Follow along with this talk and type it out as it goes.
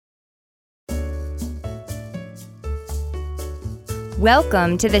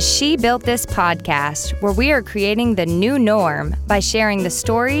Welcome to the She Built This podcast, where we are creating the new norm by sharing the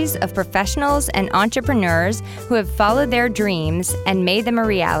stories of professionals and entrepreneurs who have followed their dreams and made them a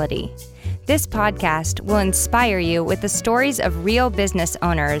reality. This podcast will inspire you with the stories of real business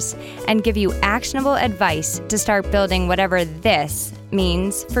owners and give you actionable advice to start building whatever this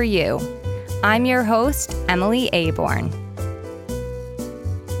means for you. I'm your host, Emily Aborn.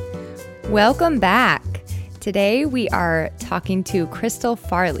 Welcome back. Today we are talking to Crystal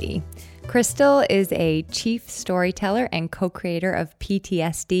Farley. Crystal is a chief storyteller and co-creator of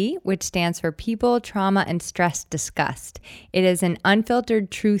PTSD, which stands for People, Trauma, and Stress Discussed. It is an unfiltered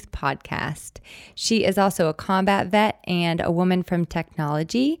truth podcast. She is also a combat vet and a woman from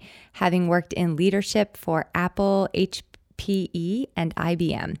technology, having worked in leadership for Apple, HPE, and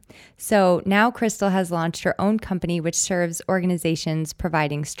IBM. So now Crystal has launched her own company, which serves organizations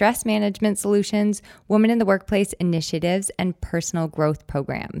providing stress management solutions, women in the workplace initiatives, and personal growth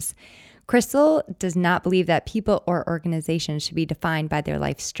programs. Crystal does not believe that people or organizations should be defined by their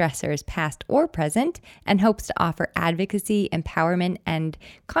life stressors, past or present, and hopes to offer advocacy, empowerment, and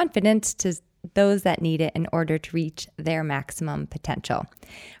confidence to those that need it in order to reach their maximum potential.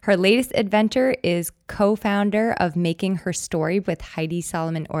 Her latest adventure is co-founder of Making Her Story with Heidi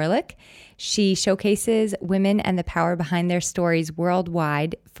Solomon Orlick. She showcases women and the power behind their stories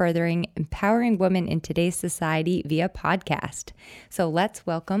worldwide, furthering empowering women in today's society via podcast. So let's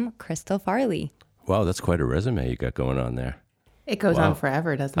welcome Crystal Farley. Wow, that's quite a resume you got going on there. It goes on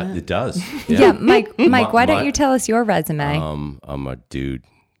forever, doesn't it? It does. Yeah, Mike, why don't you tell us your resume? I'm a dude.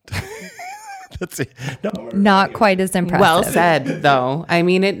 That's it. No, Not quite as impressive. Well said, though. I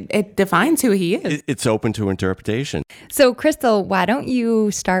mean, it defines who he is. It's open to interpretation. So, Crystal, why don't you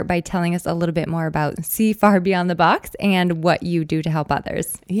start by telling us a little bit more about See Far Beyond the Box and what you do to help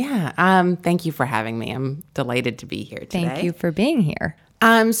others? Yeah. Thank you for having me. I'm delighted to be here today. Thank you for being here.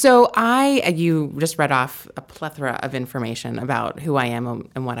 You just read off a plethora of information about who I am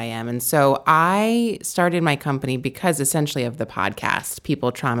and what I am. And so I started my company because essentially of the podcast,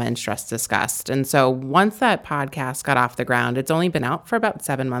 People, Trauma, and Stress Discussed. And so once that podcast got off the ground, it's only been out for about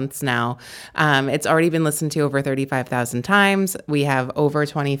 7 months now. It's already been listened to over 35,000 times. We have over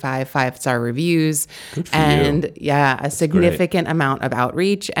 25 5-star reviews. Good for and you. Yeah, a significant amount of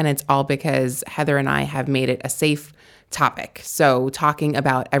outreach. And it's all because Heather and I have made it a safe topic. So talking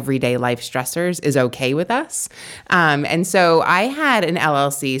about everyday life stressors is okay with us. And so I had an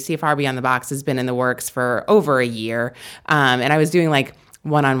LLC, See Far Beyond the Box has been in the works for over a year. And I was doing like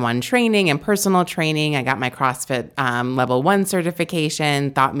one-on-one training and personal training. I got my CrossFit level 1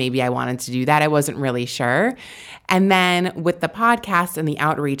 certification, thought maybe I wanted to do that. I wasn't really sure. And then with the podcast and the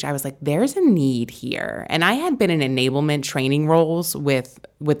outreach, I was like, there's a need here. And I had been in enablement training roles with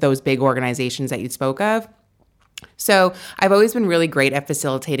those big organizations that you spoke of. So I've always been really great at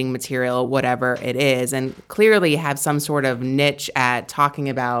facilitating material, whatever it is, and clearly have some sort of niche at talking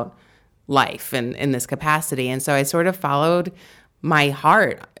about life and in this capacity. And so I sort of followed my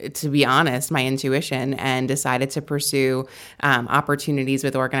heart, to be honest, my intuition, and decided to pursue opportunities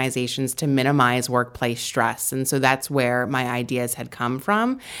with organizations to minimize workplace stress. And so that's where my ideas had come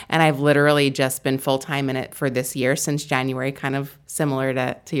from. And I've literally just been full-time in it for this year since January, kind of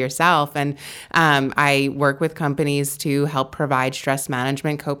similar to yourself. And I work with companies to help provide stress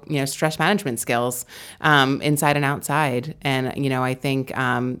management skills inside and outside. And, I think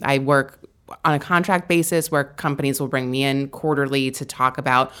I work on a contract basis where companies will bring me in quarterly to talk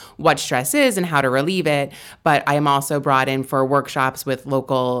about what stress is and how to relieve it. But I am also brought in for workshops with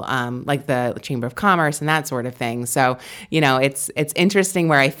local, like the Chamber of Commerce and that sort of thing. So, it's interesting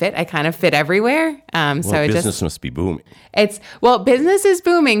where I fit. I kind of fit everywhere. Business must be booming. Business is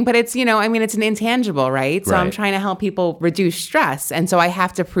booming, but it's an intangible, right? So I'm trying to help people reduce stress. And so I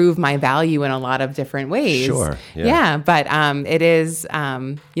have to prove my value in a lot of different ways. Sure. Yeah. But it is,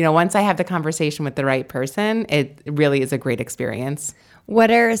 once I have the conversation with the right person, it really is a great experience.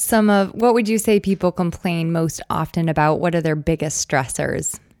 What would you say people complain most often about? What are their biggest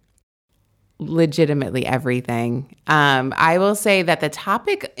stressors? Legitimately everything. I will say that the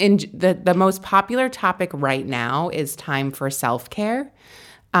topic the most popular topic right now is time for self-care.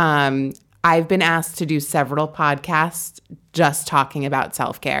 I've been asked to do several podcasts just talking about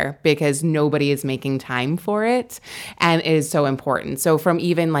self-care because nobody is making time for it and it is so important. So from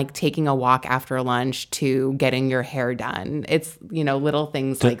even like taking a walk after lunch to getting your hair done, it's, little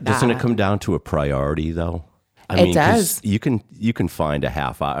things like that. Doesn't it come down to a priority though? It does. You can find a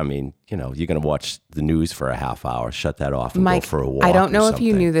half hour. I mean, you're going to watch the news for a half hour, shut that off and Mike, go for a walk. I don't know or if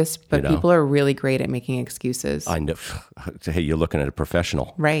you something, knew this, but you know? people are really great at making excuses. I know. Hey, you're looking at a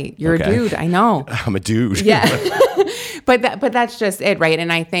professional. Right. You're Okay. a dude. I know. I'm a dude. Yeah. But that's just it, right?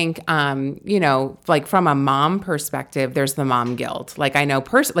 And I think, like from a mom perspective, there's the mom guilt. Like I know,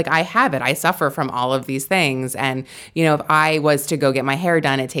 like I have it. I suffer from all of these things. And, if I was to go get my hair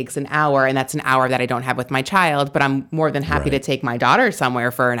done, it takes an hour, and that's an hour that I don't have with my child, but I'm more than happy to take my daughter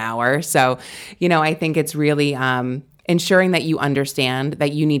somewhere for an hour. So, I think it's really ensuring that you understand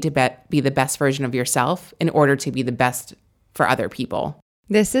that you need to be the best version of yourself in order to be the best for other people.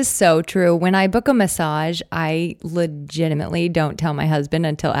 This is so true. When I book a massage, I legitimately don't tell my husband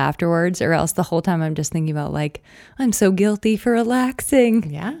until afterwards, or else the whole time I'm just thinking about like, I'm so guilty for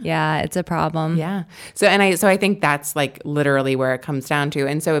relaxing. Yeah. Yeah, it's a problem. Yeah. So I think that's like literally where it comes down to.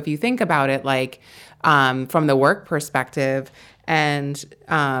 And so if you think about it, like from the work perspective, and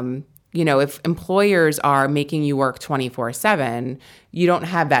if employers are making you work 24/7, you don't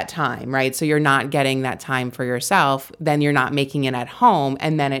have that time, right? So you're not getting that time for yourself, then you're not making it at home,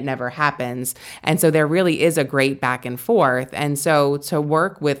 and then it never happens. And so there really is a great back and forth. And so to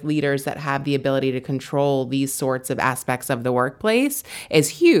work with leaders that have the ability to control these sorts of aspects of the workplace is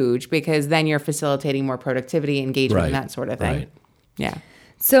huge, because then you're facilitating more productivity, engagement, and that sort of thing. Right. Yeah.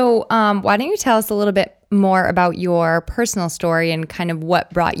 So why don't you tell us a little bit more about your personal story and kind of what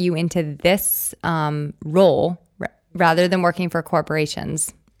brought you into this role rather than working for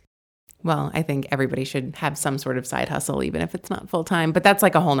corporations? Well, I think everybody should have some sort of side hustle, even if it's not full time, but that's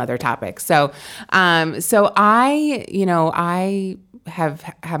like a whole nother topic. So I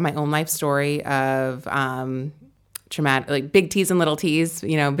have my own life story of traumatic, like big T's and little T's,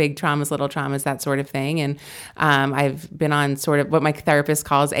 big traumas, little traumas, that sort of thing. And I've been on sort of what my therapist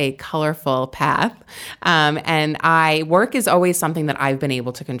calls a colorful path. And work is always something that I've been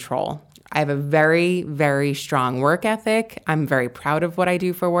able to control. I have a very, very strong work ethic. I'm very proud of what I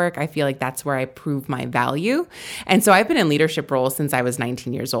do for work. I feel like that's where I prove my value. And so I've been in leadership roles since I was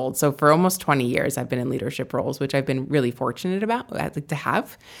 19 years old. So for almost 20 years, I've been in leadership roles, which I've been really fortunate to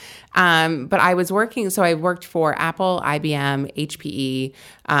have. But I worked for Apple, IBM, HPE,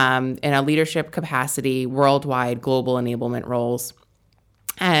 in a leadership capacity, worldwide global enablement roles.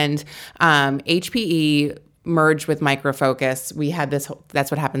 And HPE merged with Micro Focus. We had this, that's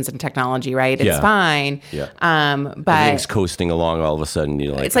what happens in technology, right? It's fine. Yeah. But Everything's coasting along, all of a sudden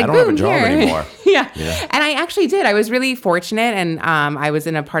you're like, it's like, I don't have a boom, job here. anymore. Yeah. And I actually did. I was really fortunate, and I was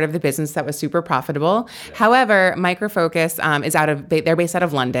in a part of the business that was super profitable. However, Micro Focus they're based out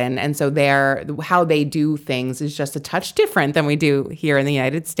of London, and so how they do things is just a touch different than we do here in the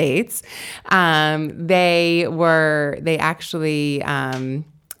United States. They actually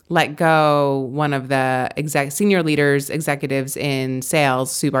let go one of the senior executives in sales,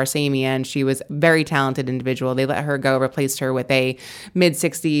 Sue Barsamian. She was a very talented individual. They let her go, replaced her with a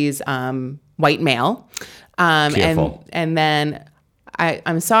mid-60s white male. Careful. And then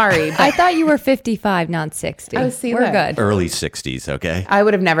I'm sorry, but I thought you were 55, not 60. Oh, see, We're look. good. Early 60s, okay? I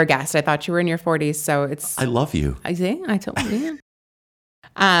would have never guessed. I thought you were in your 40s, so it's. I love you. I see. I told you.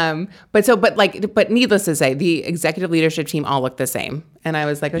 But needless to say, the executive leadership team all looked the same. And I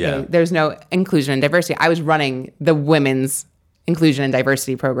was like, okay, there's no inclusion and diversity. I was running the women's inclusion and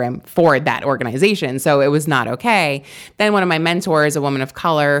diversity program for that organization. So it was not okay. Then one of my mentors, a woman of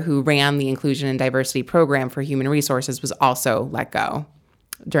color who ran the inclusion and diversity program for human resources, was also let go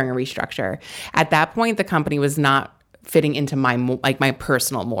during a restructure. At that point, the company was not fitting into my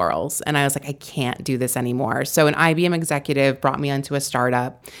personal morals. And I was like, I can't do this anymore. So an IBM executive brought me onto a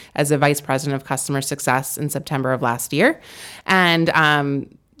startup as a vice president of customer success in September of last year. And,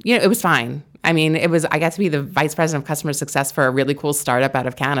 it was fine. I mean, I got to be the vice president of customer success for a really cool startup out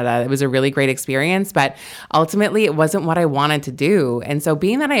of Canada. It was a really great experience, but ultimately it wasn't what I wanted to do. And so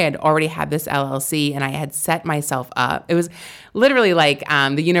being that I had already had this LLC and I had set myself up, it was literally like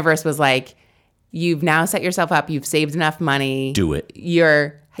the universe was like, you've now set yourself up. You've saved enough money. Do it.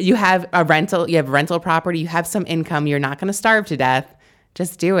 You have a rental. You have rental property. You have some income. You're not going to starve to death.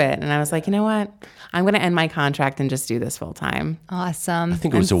 Just do it. And I was like, you know what? I'm going to end my contract and just do this full time. Awesome. I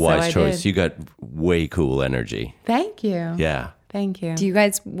think it was a wise I choice. did. You got way cool energy. Thank you. Yeah. Thank you. Do you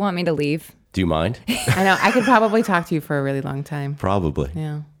guys want me to leave? Do you mind? I know. I could probably talk to you for a really long time. Probably.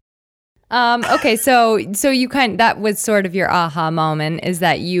 Yeah. Okay, so you that was sort of your aha moment, is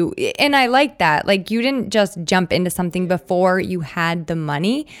that and I like that. Like, you didn't just jump into something before you had the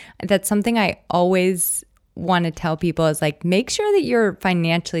money. That's something I always want to tell people, is like, make sure that you're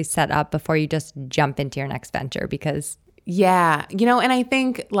financially set up before you just jump into your next venture, because Yeah. And I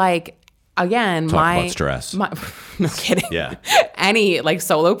think like again, Talk about stress. No kidding. Yeah. Any like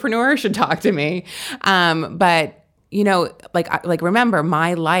solopreneur should talk to me. But you know, like remember,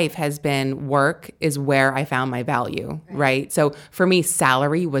 my life has been work is where I found my value, right? So for me,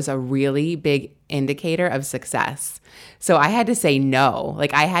 salary was a really big indicator of success. So I had to say no.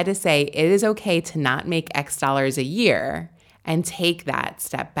 Like I had to say it is okay to not make X dollars a year and take that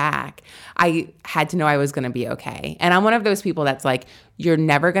step back. I had to know I was going to be okay. And I'm one of those people that's like, you're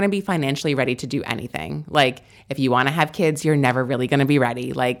never going to be financially ready to do anything. Like if you want to have kids, you're never really going to be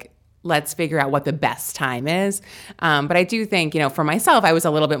ready. Like let's figure out what the best time is. But I do think, you know, for myself, I was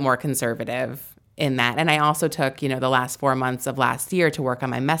a little bit more conservative in that. And I also took, you know, the last 4 months of last year to work on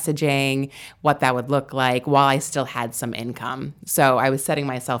my messaging, what that would look like while I still had some income. So I was setting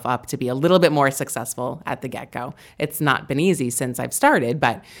myself up to be a little bit more successful at the get-go. It's not been easy since I've started,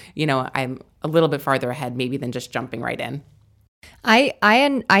 but, you know, I'm a little bit farther ahead maybe than just jumping right in. I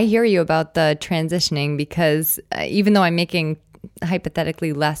hear you about the transitioning because even though I'm making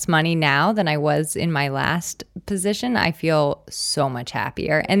hypothetically less money now than I was in my last position, I feel so much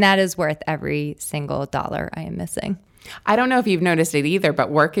happier. And that is worth every single dollar I am missing. I don't know if you've noticed it either, but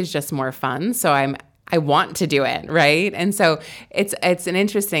work is just more fun. So I want to do it, right? And so it's an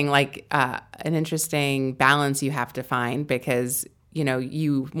interesting balance you have to find because you know,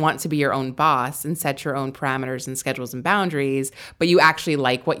 you want to be your own boss and set your own parameters and schedules and boundaries, but you actually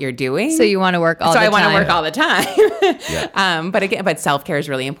like what you're doing. So you want to work all the time. So I want to work all the time. Yeah. But self-care is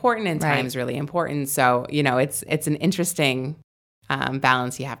really important and time is really important. So, you know, it's an interesting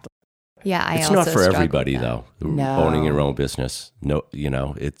balance you have to. Yeah, it's not for everybody though. No. Owning your own business. No, you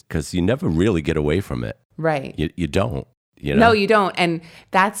know, it's because you never really get away from it. Right. You don't. You know? No, you don't. And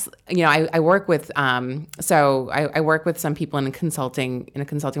that's, you know, I work with, I work with some people in a consulting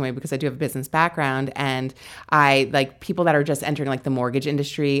way because I do have a business background, and I like people that are just entering like the mortgage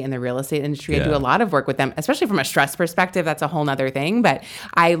industry and the real estate industry. Yeah. I do a lot of work with them, especially from a stress perspective. That's a whole nother thing. But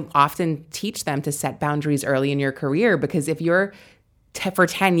I often teach them to set boundaries early in your career, because if you're for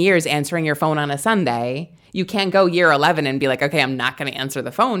 10 years answering your phone on a Sunday, you can't go year 11 and be like, okay, I'm not going to answer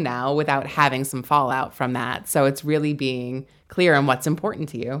the phone now without having some fallout from that. So it's really being clear on what's important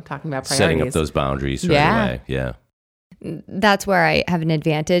to you, talking about priorities. Setting up those boundaries right away. Yeah. That's where I have an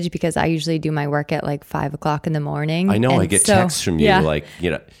advantage because I usually do my work at like 5 o'clock in the morning. I know. I get texts from you like,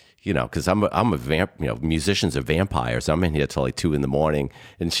 you know, because I'm a musicians are vampires. I'm in here till like 2 a.m,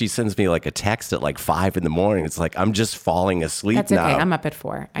 and she sends me like a text at like 5 a.m. It's like I'm just falling asleep. That's now. Okay. I'm up at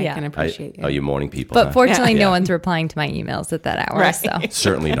 4. I can appreciate you. Oh, you morning people? But fortunately, no one's replying to my emails at that hour. Right. So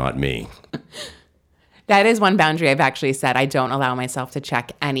certainly not me. That is one boundary I've actually set. I don't allow myself to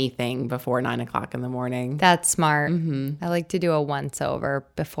check anything before 9 o'clock in the morning. That's smart. Mm-hmm. I like to do a once over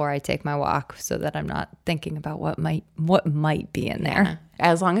before I take my walk so that I'm not thinking about what might be in there.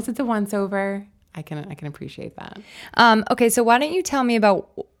 As long as it's a once over, I can appreciate that. Okay, so why don't you tell me about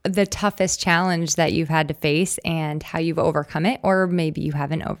the toughest challenge that you've had to face and how you've overcome it, or maybe you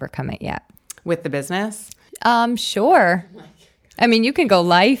haven't overcome it yet. With the business? Sure. I mean, you can go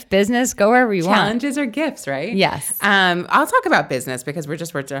life, business, go wherever you want. Challenges are gifts, right? Yes. I'll talk about business because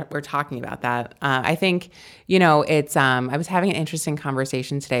we're talking about that. I think, you know, it's, I was having an interesting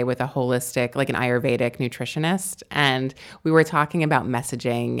conversation today with a holistic, like an Ayurvedic nutritionist, and we were talking about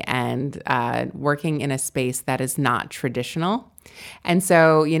messaging and working in a space that is not traditional. And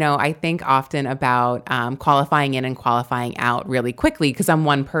so, you know, I think often about qualifying in and qualifying out really quickly because I'm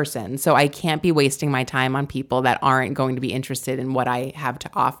one person. So I can't be wasting my time on people that aren't going to be interested in what I have to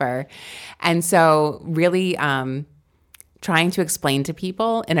offer. And so really trying to explain to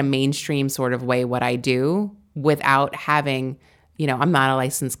people in a mainstream sort of way what I do without having, you know, I'm not a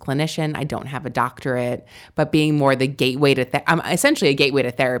licensed clinician. I don't have a doctorate, but being more the gateway to, I'm essentially a gateway to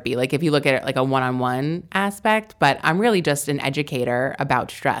therapy. Like if you look at it like a one-on-one aspect, but I'm really just an educator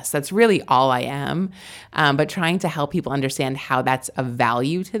about stress. That's really all I am. But trying to help people understand how that's of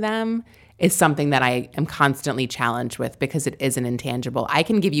value to them is something that I am constantly challenged with because it is an intangible. I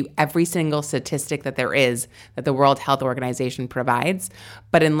can give you every single statistic that there is that the World Health Organization provides,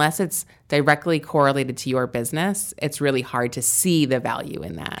 but unless it's directly correlated to your business, it's really hard to see the value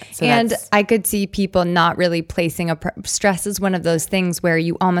in that. So and I could see people not really placing stress is one of those things where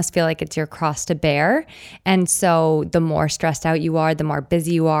you almost feel like it's your cross to bear. And so the more stressed out you are, the more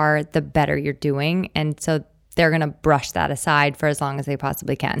busy you are, the better you're doing. And so they're going to brush that aside for as long as they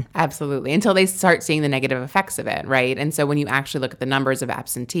possibly can. Absolutely. Until they start seeing the negative effects of it, right? And so when you actually look at the numbers of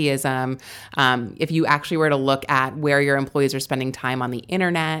absenteeism, if you actually were to look at where your employees are spending time on the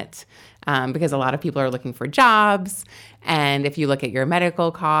internet, because a lot of people are looking for jobs. And if you look at your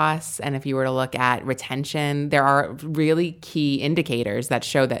medical costs and if you were to look at retention, there are really key indicators that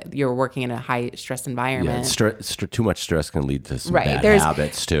show that you're working in a high stress environment. Yeah, too much stress can lead to some bad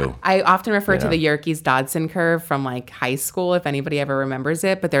habits too. I often refer to the Yerkes-Dodson curve from like high school, if anybody ever remembers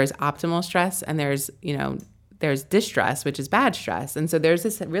it, but there's optimal stress and there's distress, which is bad stress. And so there's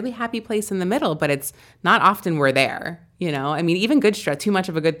this really happy place in the middle, but it's not often we're there, I mean, even good stress, too much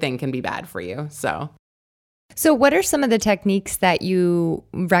of a good thing can be bad for you. So what are some of the techniques that you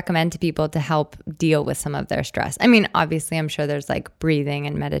recommend to people to help deal with some of their stress? I mean, obviously, I'm sure there's like breathing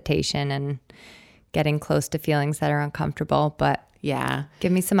and meditation and getting close to feelings that are uncomfortable, but yeah,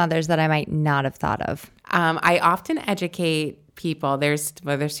 give me some others that I might not have thought of. I often educate people. There's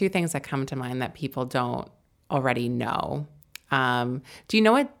two things that come to mind that people don't already know. Do you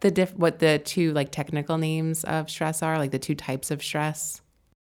know what the two like technical names of stress are? Like the two types of stress?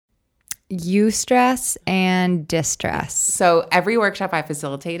 Eustress and distress. So every workshop I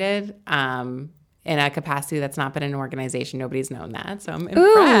facilitated, in a capacity that's not been an organization, nobody's known that. So I'm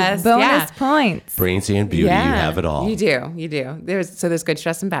impressed. Ooh, bonus points. Brains and beauty, you have it all. You do. There's good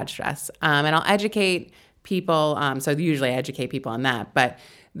stress and bad stress. And I'll educate people. So usually I educate people on that. But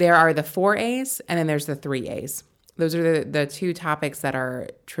there are the 4 A's and then there's the 3 A's. Those are the two topics that are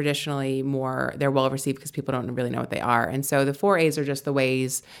traditionally they're well received because people don't really know what they are. And so the 4 A's are just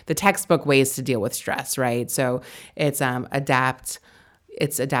the textbook ways to deal with stress, right? So it's adapting,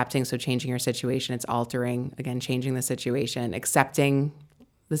 so changing your situation. It's altering, again, changing the situation, accepting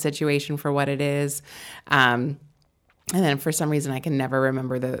the situation for what it is. And then for some reason, I can never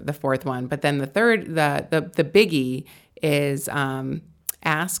remember the fourth one. But then the third, the biggie is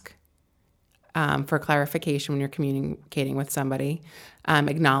ask for clarification when you're communicating with somebody,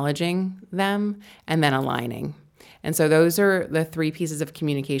 acknowledging them, and then aligning. And so those are the 3 pieces of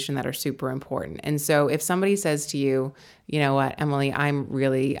communication that are super important. And so if somebody says to you, you know what, Emily, I'm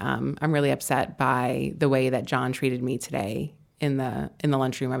really upset by the way that John treated me today in the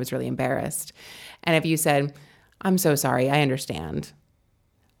lunchroom. I was really embarrassed. And if you said, I'm so sorry, I understand.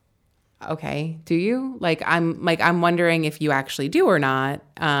 Okay, do you? I'm wondering if you actually do or not.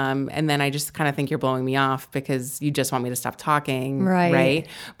 And then I just kind of think you're blowing me off because you just want me to stop talking. Right.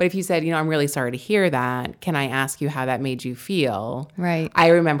 But if you said, I'm really sorry to hear that. Can I ask you how that made you feel? Right. I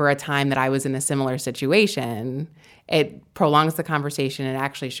remember a time that I was in a similar situation. It prolongs the conversation. It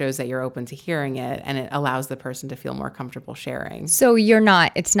actually shows that you're open to hearing it, and it allows the person to feel more comfortable sharing. So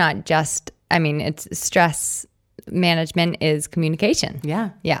it's not just, it's stress management is communication.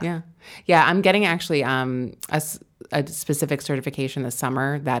 Yeah. I'm getting actually a specific certification this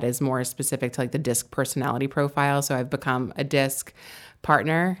summer that is more specific to like the DISC personality profile. So I've become a DISC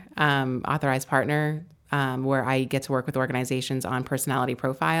partner, authorized partner, where I get to work with organizations on personality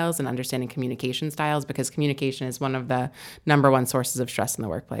profiles and understanding communication styles, because communication is one of the number one sources of stress in the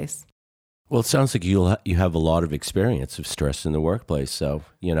workplace. Well, it sounds like you have a lot of experience of stress in the workplace. So,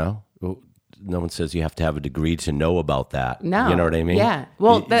 no one says you have to have a degree to know about that. No. You know what I mean? Yeah.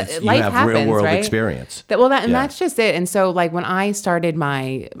 Well, life have happens, real world right? experience. That's just it. And so like when I started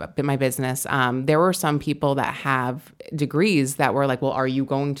my business, there were some people that have degrees that were like, well, are you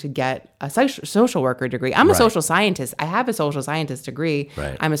going to get a social worker degree? I'm a social scientist. I have a social scientist degree.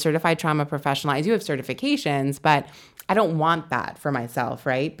 Right. I'm a certified trauma professional. I do have certifications, but I don't want that for myself,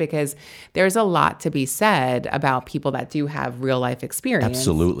 right? Because there's a lot to be said about people that do have real life experience.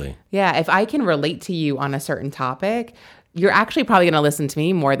 Absolutely. Yeah. If I can relate to you on a certain topic, you're actually probably going to listen to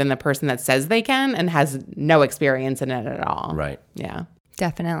me more than the person that says they can and has no experience in it at all. Right. Yeah.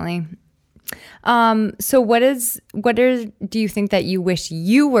 Definitely. So do you think that you wish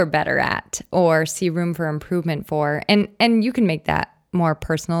you were better at or see room for improvement for? And you can make that more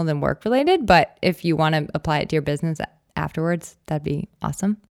personal than work related, but if you want to apply it to your business afterwards, that'd be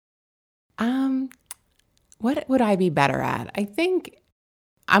awesome. What would I be better at? I think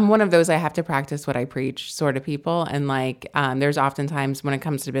I'm one of those I have to practice what I preach sort of people. And there's oftentimes when it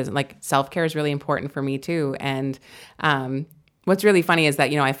comes to business, like self-care is really important for me too. And, what's really funny is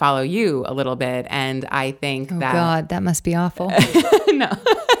that, I follow you a little bit, and I think that... Oh God, that must be awful.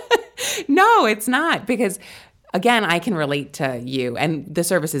 No, it's not, because again, I can relate to you, and the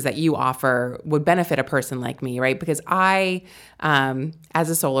services that you offer would benefit a person like me, right? Because I, as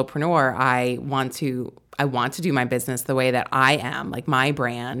a solopreneur, I want to do my business the way that I am, like my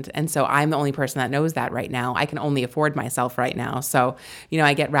brand. And so I'm the only person that knows that right now. I can only afford myself right now. So,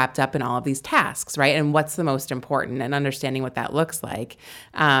 I get wrapped up in all of these tasks, right? And what's the most important, and understanding what that looks like.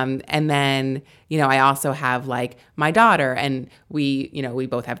 And then, I also have like my daughter, and we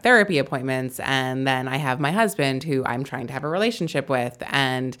both have therapy appointments, and then I have my husband who I'm trying to have a relationship with,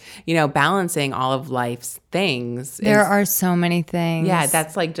 and, balancing all of life's things. There are so many things. Yeah,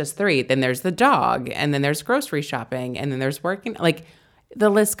 that's like just 3. Then there's the dog, and then there's grocery shopping, and then there's working, like the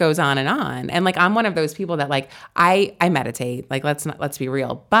list goes on. And like, I'm one of those people that like, I meditate, like, let's be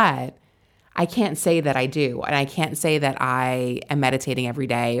real, but I can't say that I do. And I can't say that I am meditating every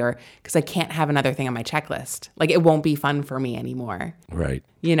day, or because I can't have another thing on my checklist. Like, it won't be fun for me anymore. Right.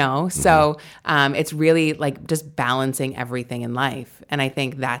 So it's really like just balancing everything in life. And I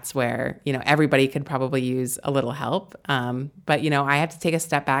think that's where, everybody could probably use a little help. But, I have to take a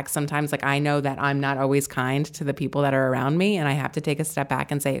step back sometimes. Like, I know that I'm not always kind to the people that are around me. And I have to take a step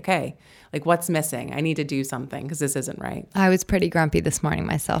back and say, okay, like, what's missing? I need to do something because this isn't right. I was pretty grumpy this morning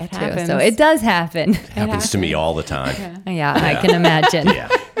myself, It too. happens. So it does happen. It happens to me all the time. Yeah, I can imagine. Yeah.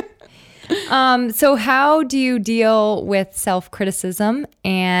 So how do you deal with self-criticism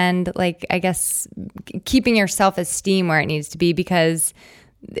and, like, I guess, keeping your self-esteem where it needs to be? Because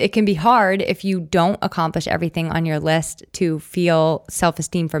it can be hard if you don't accomplish everything on your list to feel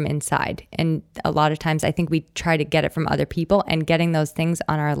self-esteem from inside. And a lot of times I think we try to get it from other people, and getting those things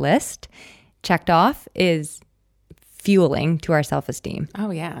on our list checked off is fueling to our self-esteem.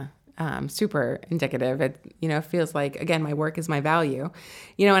 Oh, yeah. Super indicative. It, feels like, again, my work is my value,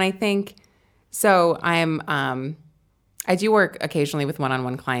 and I think, so I do work occasionally with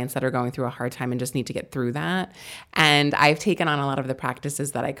one-on-one clients that are going through a hard time and just need to get through that. And I've taken on a lot of the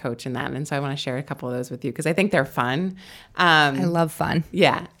practices that I coach in that. And so I want to share a couple of those with you because I think they're fun. I love fun.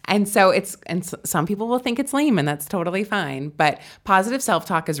 Yeah. And so some people will think it's lame, and that's totally fine. But positive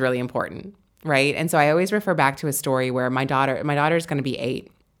self-talk is really important, right? And so I always refer back to a story where my daughter is going to be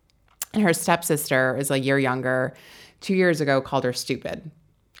 8. And her stepsister is a year younger, 2 years ago, called her stupid.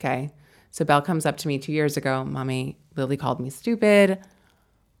 Okay. So Belle comes up to me 2 years ago, Mommy, Lily called me stupid,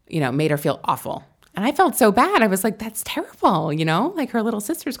 made her feel awful. And I felt so bad. I was like, that's terrible, like her little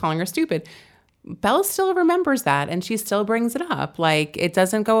sister's calling her stupid. Belle still remembers that, and she still brings it up. Like, it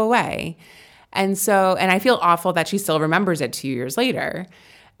doesn't go away. And I feel awful that she still remembers it 2 years later.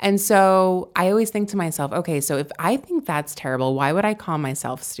 And so I always think to myself, okay, so if I think that's terrible, why would I call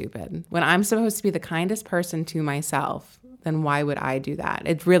myself stupid? When I'm supposed to be the kindest person to myself, then why would I do that?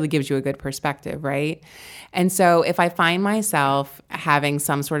 It really gives you a good perspective, right? And so if I find myself having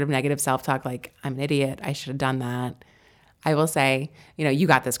some sort of negative self-talk, like, I'm an idiot, I should have done that, I will say, you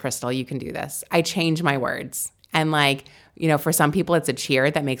got this, Crystal, you can do this. I change my words. And like, for some people, it's a cheer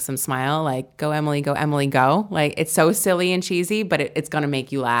that makes them smile, like, go, Emily, go. Like, it's so silly and cheesy, but it's going to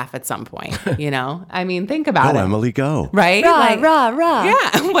make you laugh at some point, I mean, think about it. Go, Emily, go. Right? Rah, like, rah, rah.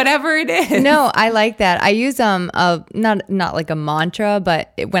 Yeah, whatever it is. No, I like that. I use not like a mantra,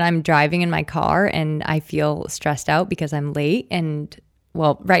 but when I'm driving in my car and I feel stressed out because I'm late, and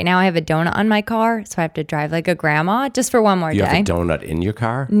well, right now I have a donut on my car, so I have to drive like a grandma just for one more day. You have a donut in your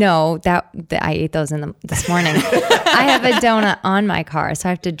car? No, that I ate those this morning. I have a donut on my car, so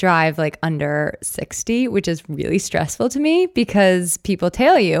I have to drive like under 60, which is really stressful to me because people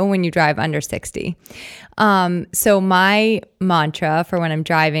tail you when you drive under 60. So my mantra for when I'm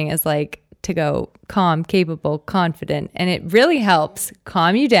driving is like to go calm, capable, confident. And it really helps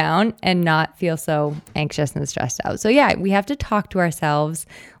calm you down and not feel so anxious and stressed out. So yeah, we have to talk to ourselves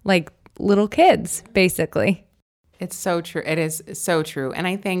like little kids, basically. It's so true. It is so true. And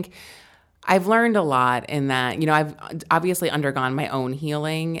I think I've learned a lot in that, I've obviously undergone my own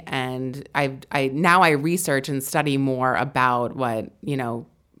healing, and now I research and study more about what,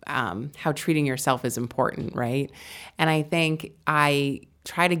 how treating yourself is important, right? And I think I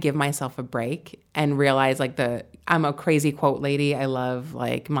try to give myself a break and realize like I'm a crazy quote lady. I love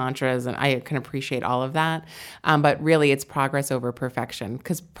like mantras, and I can appreciate all of that. But really it's progress over perfection,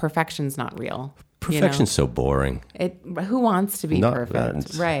 because perfection's not real. Perfection's so boring. Who wants to be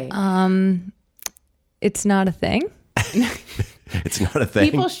perfect? Right. It's not a thing. It's not a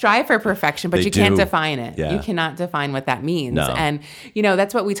thing. People strive for perfection, but you can't define it. Yeah. You cannot define what that means. No. And,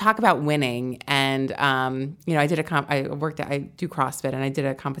 that's what we talk about winning. And, I do CrossFit, and I did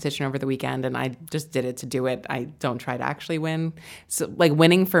a competition over the weekend, and I just did it to do it. I don't try to actually win. So like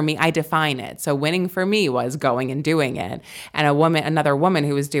winning for me, I define it. So winning for me was going and doing it. And another woman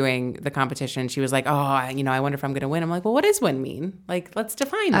who was doing the competition, she was like, oh, I wonder if I'm going to win. I'm like, well, what does win mean? Like, let's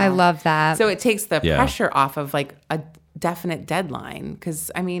define that. I love that. So it takes the pressure off of like a definite deadline,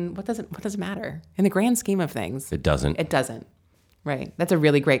 because I mean, what does it matter in the grand scheme of things? It doesn't. Right. That's a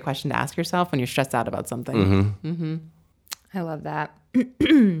really great question to ask yourself when you're stressed out about something. Mm-hmm. Mm-hmm. I love that.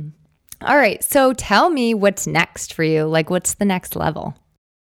 All right, so tell me what's next for you. Like, what's the next level?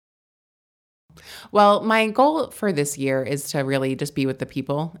 Well, my goal for this year is to really just be with the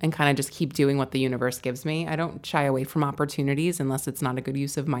people and kind of just keep doing what the universe gives me. I don't shy away from opportunities unless it's not a good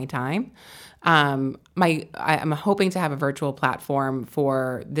use of my time. I'm hoping to have a virtual platform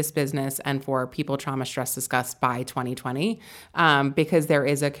for this business and for People, Trauma, Stress Discussed by 2020, because there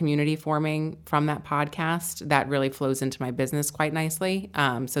is a community forming from that podcast that really flows into my business quite nicely.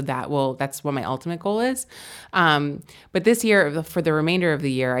 So that's what my ultimate goal is. But this year, for the remainder of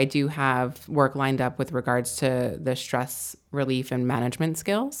the year, I do have work lined up with regards to the stress relief and management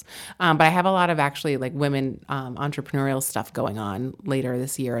skills. But I have a lot of actually like women entrepreneurial stuff going on later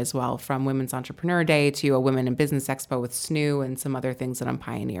this year as well, from Women's Entrepreneur Day to a Women in Business Expo with SNU and some other things that I'm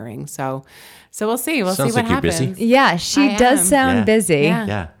pioneering. So we'll see. We'll Sounds see what like you're happens. busy. Yeah, she does sound busy.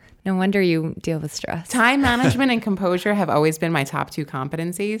 Yeah. No wonder you deal with stress. Time management and composure have always been my top two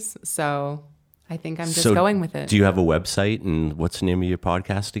competencies. So I think I'm just going with it. Do you have a website, and what's the name of your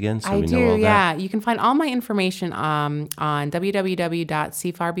podcast again? So I we do, know all yeah. that. You can find all my information on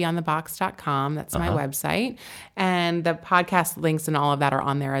www.seefarbeyondthebox.com. That's my website. And the podcast links and all of that are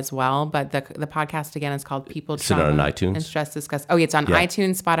on there as well. But the podcast, again, is called People, Trauma, on iTunes? and Stress Discussed. Oh, yeah, it's on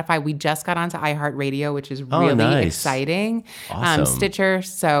iTunes, Spotify. We just got onto iHeartRadio, which is really nice. exciting. Awesome. Stitcher.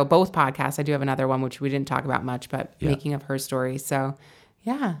 So both podcasts. I do have another one, which we didn't talk about much, but Making of Her Story. So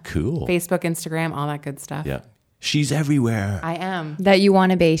yeah. Cool. Facebook, Instagram, all that good stuff. Yeah. She's everywhere. I am. That you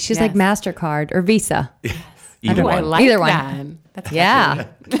want to be. She's like MasterCard or Visa. Either I one. like Either one. that. That's Yeah.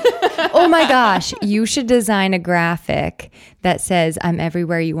 Oh my gosh. You should design a graphic that says, I'm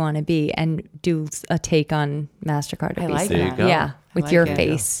everywhere you want to be, and do a take on MasterCard or I Visa. like There you that. go. Yeah. With like your it.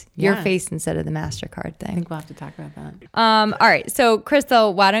 face. Yeah. Your face instead of the MasterCard I thing. think we'll have to talk about that. All right. So,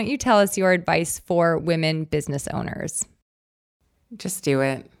 Crystal, why don't you tell us your advice for women business owners? Just do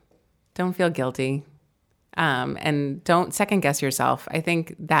it. Don't feel guilty. And don't second guess yourself. I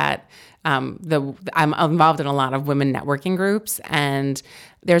think that I'm involved in a lot of women networking groups, and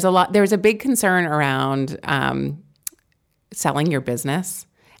there's a big concern around selling your business.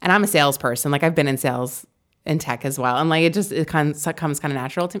 And I'm a salesperson. Like, I've been in sales in tech as well. And like, it comes kind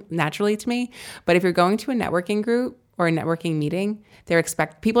of naturally to me. But if you're going to a networking group or a networking meeting,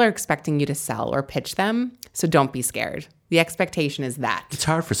 people are expecting you to sell or pitch them. So don't be scared. The expectation is that. It's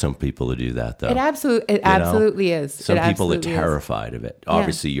hard for some people to do that, though. It absolutely is. Some people are terrified of it.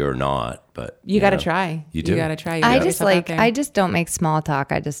 Obviously, you're not, but You got to try. You do. You got to try. You I gotta just get yourself out there. I just don't make small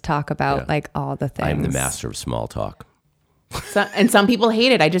talk. I just talk about like all the things. I'm the master of small talk. And some people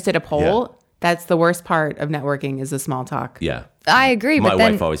hate it. I just did a poll. That's the worst part of networking is the small talk. Yeah. I agree. My but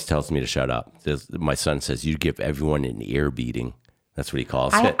then wife always tells me to shut up. My son says, you give everyone an ear beating. That's what he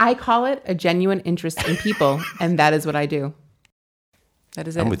calls it. I call it a genuine interest in people, and that is what I do. That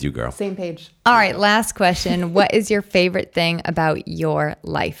is it. I'm with you, girl. Same page. all right, last question. What is your favorite thing about your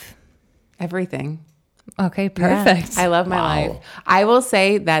life? Everything. Okay, perfect. Yeah, I love my life. I will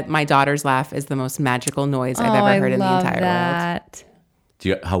say that my daughter's laugh is the most magical noise I've ever heard in the entire world.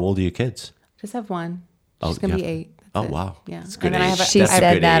 How old are your kids? Just have one. She's going to be 8. Oh, wow. Yeah. It's a good And then I age. have She That's a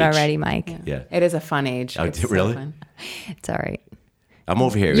said good that age. already, Mike. Yeah. It is a fun age. Oh, It's so really? fun. It's all right. I'm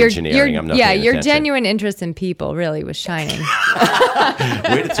over here engineering. I'm not paying your attention. genuine interest in people really was shining.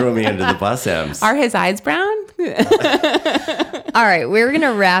 Way to throw me under the bus, Ems. Are his eyes brown? All right, we're going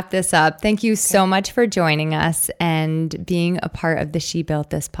to wrap this up. Thank you so much for joining us and being a part of the She Built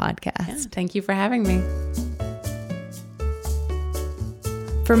This podcast. Thank you for having me.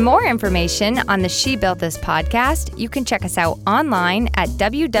 For more information on the She Built This podcast, you can check us out online at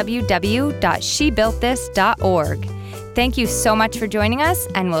www.shebuiltthis.org. Thank you so much for joining us,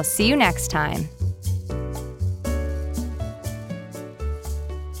 and we'll see you next time.